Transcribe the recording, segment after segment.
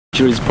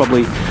Asia is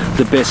probably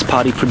the best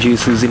party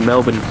producers in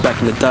Melbourne back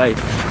in the day,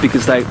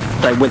 because they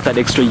went that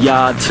extra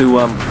yard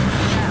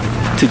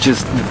to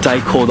just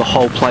decor the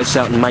whole place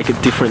out and make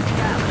it different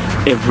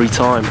every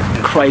time.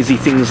 Crazy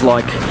things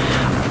like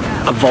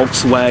a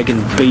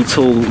Volkswagen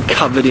Beetle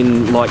covered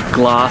in like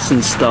glass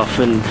and stuff,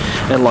 and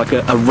like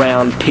a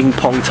round ping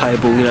pong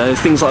table, you know,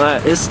 things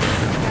like that.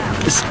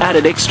 It's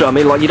added extra. I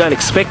mean, like, you don't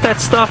expect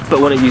that stuff, but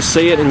when you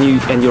see it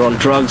and you're on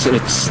drugs, and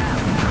it's,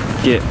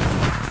 yeah.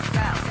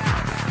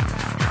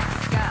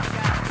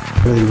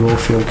 Really raw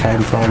feel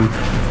came from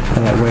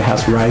that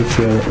warehouse rave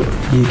feel that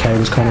UK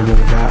was kind of all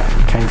about,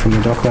 came from the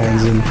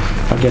Docklands, and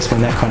I guess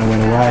when that kind of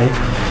went away,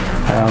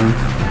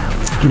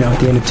 you know, at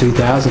the end of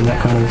 2000,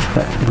 that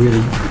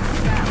really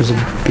was a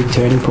big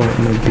turning point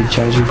and a big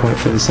changing point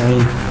for the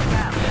scene.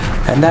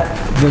 And that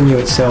venue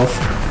itself,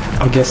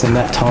 I guess in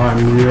that time,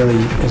 really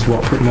is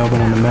what put Melbourne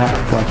on the map,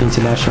 like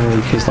internationally,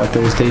 because like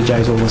there was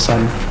DJs all of a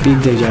sudden, big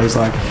DJs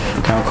like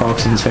Carl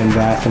Cox and Sven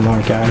Vath and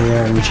Laurie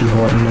Garnier and Richie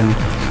Horton and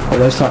all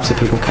those types of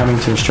people coming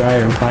to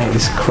Australia and playing at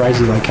this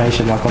crazy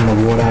location, like on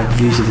the water,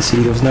 views of the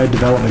city. There was no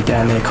development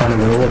down there kind of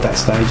at all at that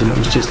stage, and there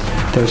was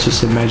just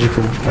some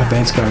magical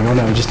events going on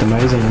that were just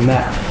amazing. And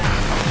that,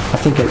 I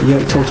think you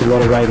talk to a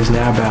lot of ravers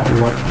now about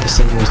what the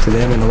scene was to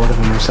them, and a lot of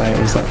them will say it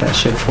was like that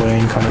Shed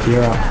 14 kind of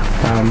era.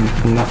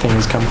 Nothing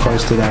has come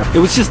close to that. It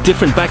was just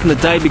different back in the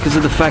day because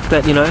of the fact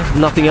that, you know,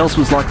 nothing else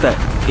was like that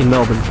in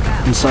Melbourne,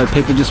 and so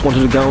people just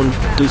wanted to go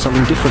and do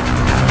something different.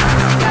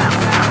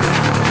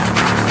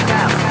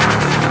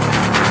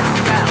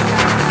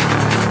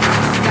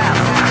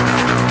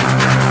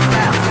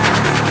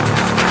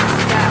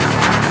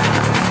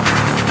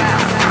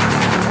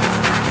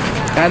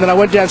 And then I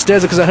went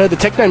downstairs because I heard the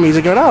techno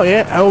music going, oh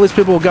yeah, and all these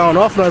people were going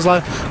off, and I was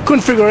like,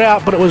 couldn't figure it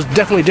out, but it was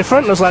definitely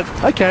different. And I was like,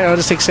 okay, and I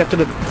just accepted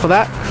it for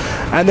that.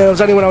 And then it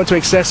was only when I went to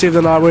Excessive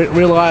that I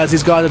realised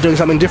these guys are doing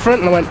something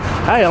different, and I went,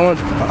 hey,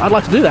 I'd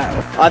like to do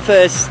that. I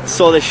first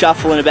saw the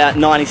shuffle in about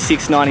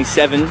 96,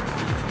 97,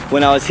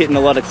 when I was hitting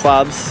a lot of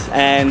clubs,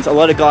 and a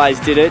lot of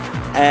guys did it,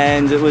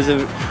 and it was a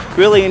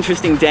really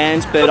interesting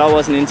dance, but I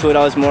wasn't into it.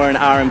 I was more an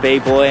R&B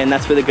boy, and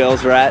that's where the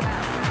girls were at.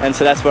 And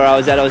so that's where I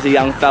was at. I was a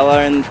young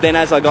fella, and then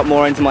as I got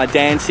more into my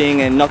dancing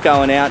and not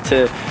going out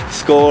to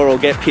score or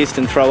get pissed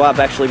and throw up,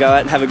 actually go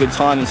out and have a good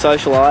time and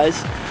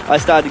socialise, I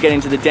started to get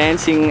into the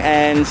dancing.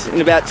 And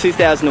in about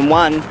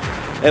 2001,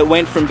 it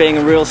went from being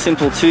a real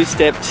simple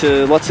two-step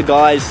to lots of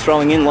guys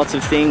throwing in lots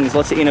of things,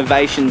 lots of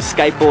innovations,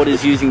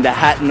 skateboarders using the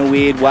hat in a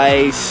weird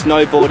way,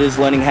 snowboarders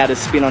learning how to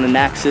spin on an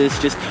axis,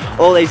 just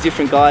all these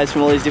different guys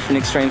from all these different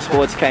extreme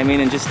sports came in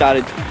and just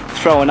started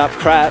throwing up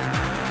crap.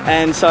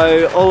 And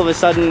so all of a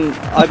sudden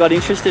I got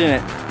interested in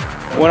it.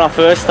 When I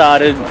first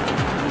started,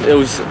 it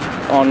was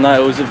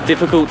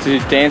difficult to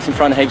dance in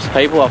front of heaps of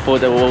people. I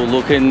thought they were all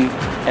looking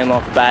and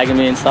like bagging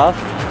me and stuff,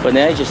 but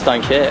now you just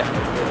don't care.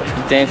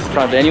 You dance in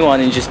front of anyone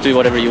and you just do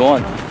whatever you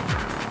want.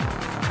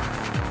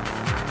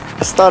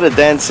 I started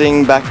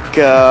dancing back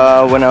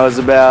when I was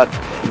about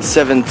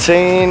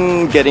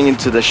 17, getting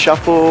into the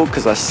shuffle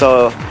because I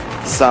saw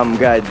some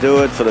guy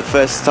do it for the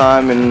first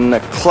time in a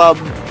club.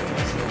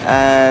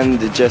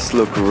 And it just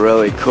looked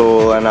really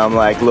cool, and I'm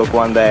like, look,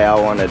 one day I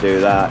want to do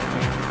that.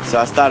 So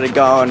I started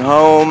going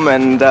home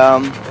and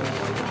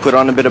put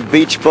on a bit of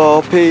beach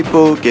ball,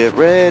 people, get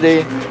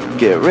ready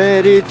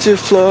to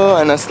flow,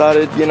 and I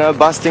started, you know,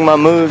 busting my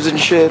moves and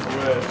shit.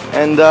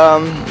 And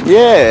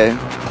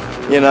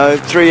yeah, you know,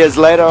 3 years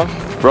later,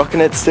 rocking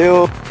it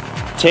still.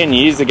 10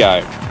 years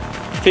ago,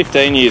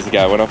 15 years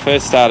ago, when I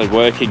first started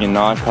working in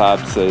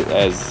nightclubs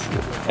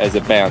as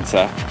a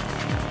bouncer,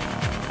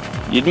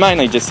 you'd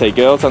mainly just see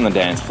girls on the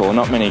dance floor,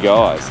 not many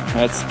guys.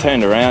 It's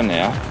turned around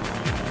now.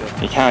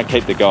 You can't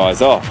keep the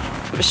guys off.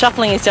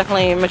 Shuffling is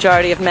definitely a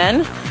majority of men,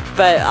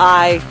 but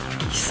I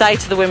say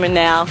to the women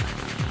now,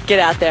 get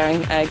out there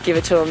and give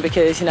it to them,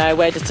 because, you know,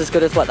 we're just as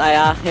good as what they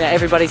are. You know,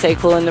 everybody's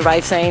equal in the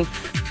rave scene.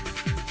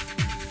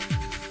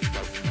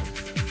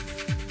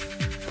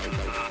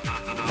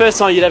 First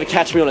time you'd ever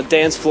catch me on a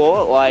dance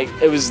floor, like,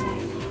 it was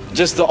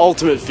just the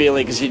ultimate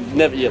feeling, because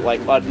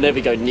I'd never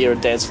go near a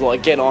dance floor. I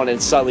get on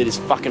and suddenly this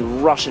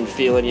fucking Russian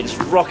feeling, you're just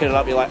rocking it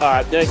up, you're like,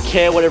 alright, don't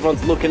care what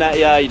everyone's looking at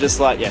you, you're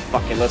just like, yeah,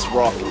 fucking let's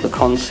rock. The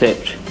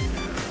concept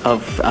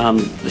of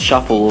the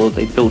shuffle, or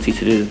the ability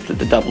to do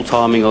the double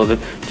timing, or to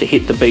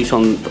hit the beat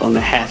on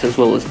the hat as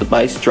well as the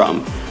bass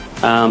drum,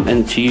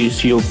 and to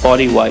use your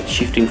body weight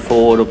shifting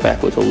forward or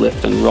backwards or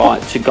left and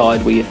right to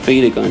guide where your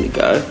feet are going to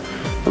go.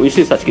 And when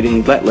you start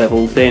getting to that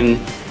level, then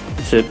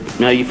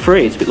you're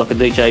free. It's a bit like a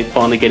DJ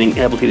finally getting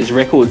able to get his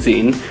records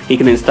in. He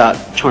can then start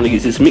trying to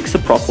use his mixer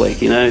properly,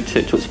 you know, to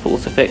its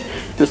fullest effect.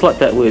 And it's like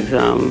that with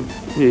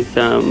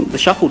the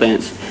shuffle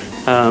dance.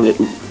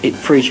 It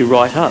frees you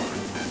right up.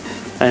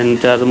 And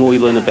the more you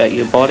learn about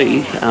your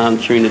body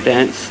during the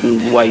dance and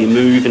the way you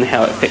move and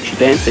how it affects your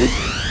dancing,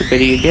 the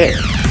better you get.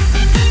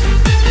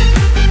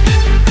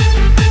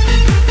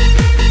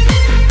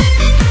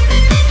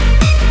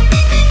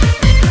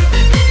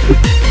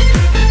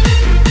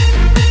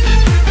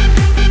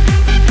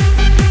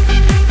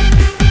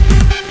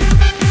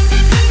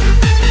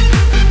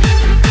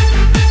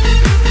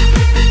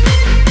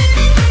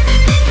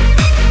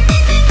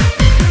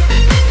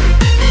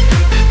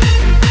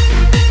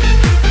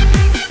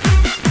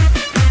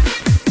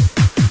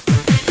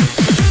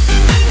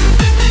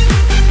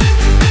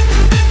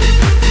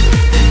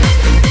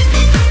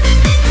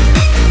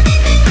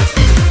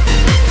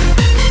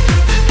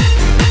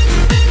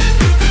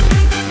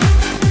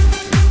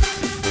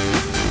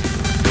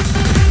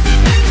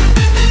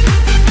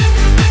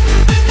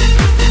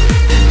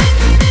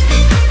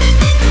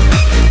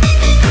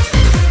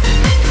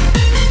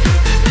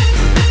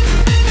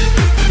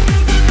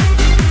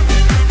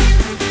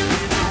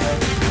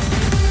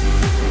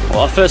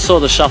 first saw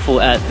the shuffle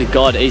at the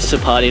God Easter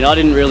party, and I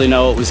didn't really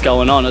know what was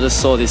going on. I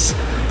just saw this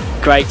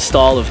great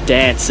style of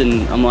dance,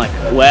 and I'm like,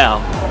 wow,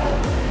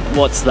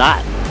 what's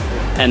that?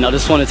 And I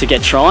just wanted to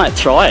try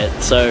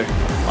it. So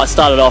I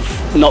started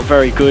off not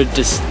very good,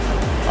 just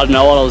I didn't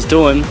know what I was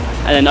doing,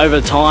 and then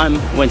over time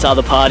went to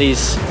other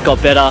parties,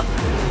 got better,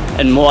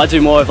 and I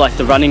do more of like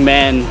the Running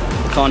Man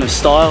kind of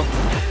style.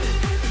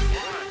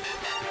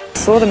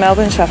 Saw the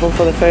Melbourne Shuffle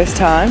for the first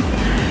time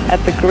at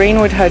the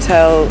Greenwood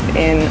Hotel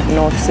in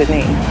North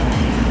Sydney,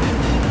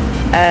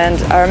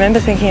 and I remember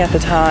thinking at the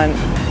time,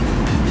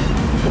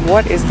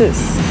 what is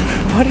this?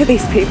 What are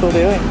these people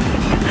doing?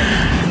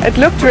 It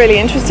looked really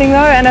interesting though,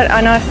 and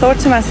I thought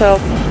to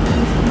myself,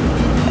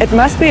 it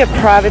must be a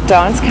private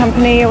dance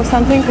company or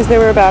something, because there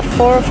were about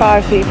 4 or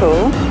 5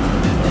 people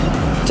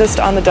just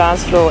on the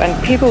dance floor,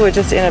 and people were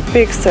just in a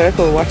big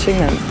circle watching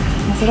them.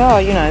 I thought, oh,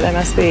 you know, they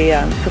must be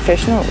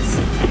professionals.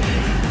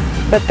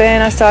 But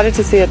then I started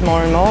to see it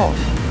more and more,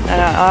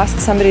 and I asked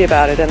somebody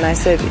about it, and they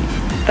said,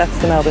 that's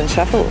the Melbourne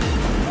Shuffle.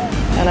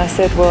 And I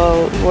said,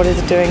 well, what is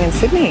it doing in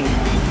Sydney?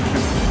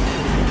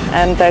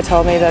 And they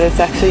told me that it's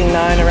actually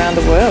known around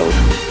the world.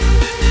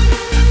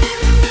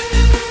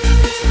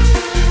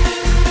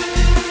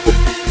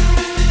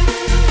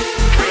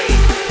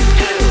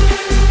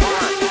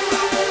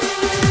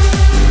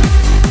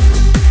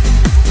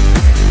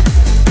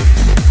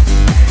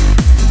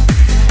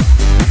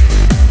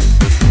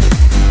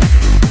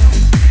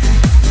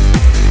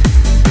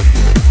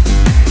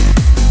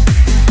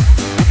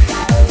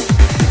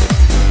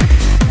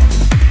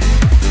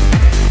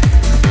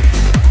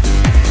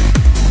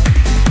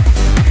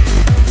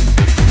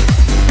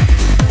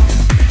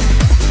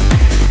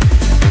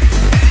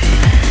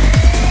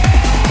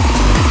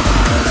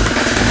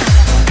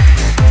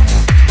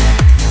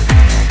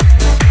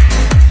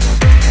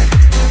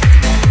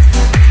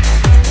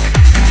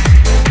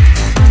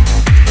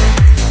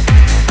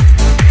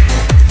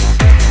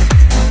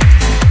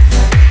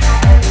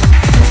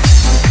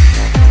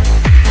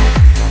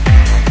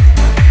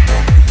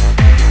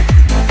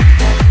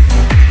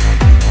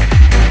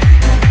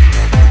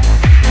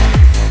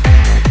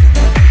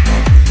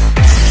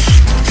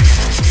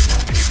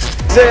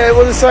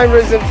 Well, the same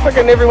reason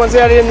fucking everyone's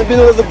out here in the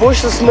middle of the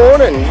bush this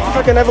morning.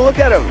 Fucking have a look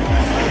at them.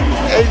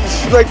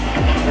 It's like,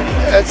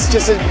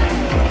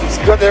 it's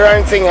got their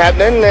own thing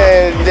happening.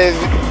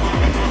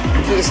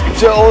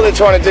 All they're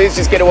trying to do is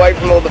just get away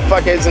from all the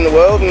fuckheads in the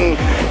world and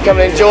come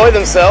and enjoy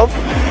themselves.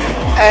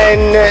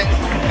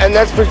 And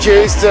that's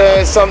produced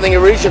something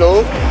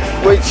original,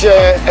 which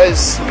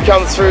has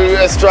come through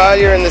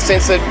Australia in the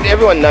sense that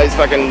everyone knows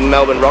fucking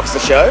Melbourne rocks the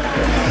show.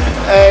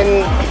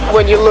 And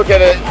when you look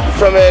at it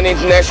from an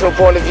international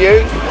point of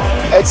view,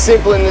 it's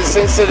simple in the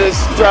sense that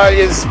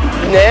Australia's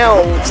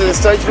now to the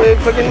stage where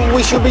fucking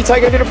we should be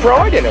taking a bit of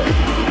pride in it.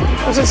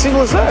 It's as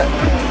simple as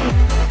that.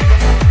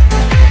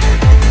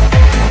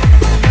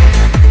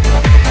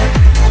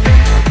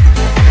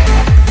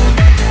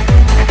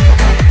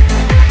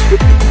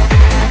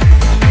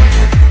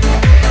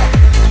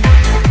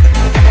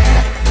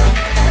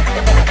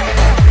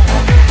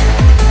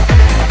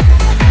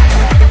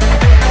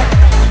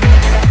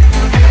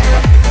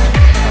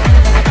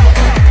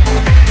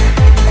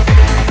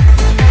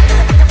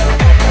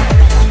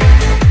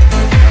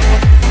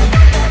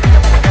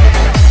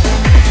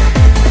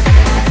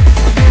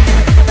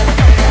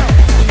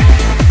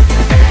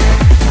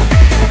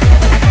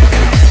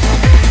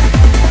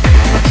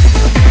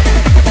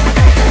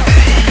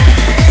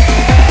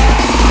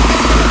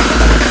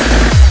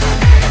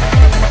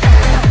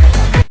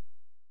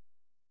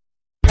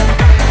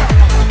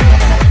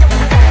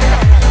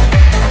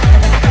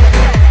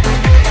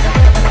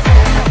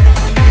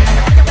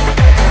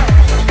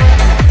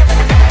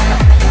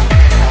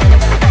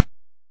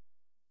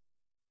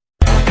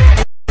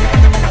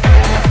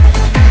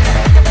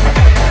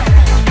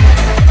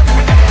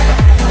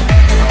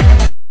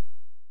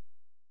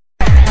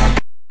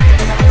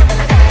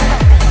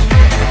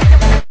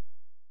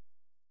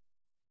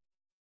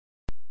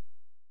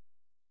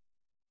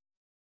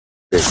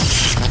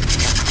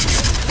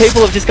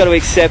 People have just got to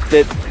accept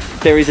that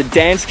there is a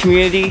dance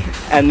community,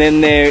 and then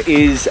there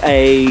is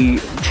a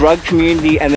drug community, and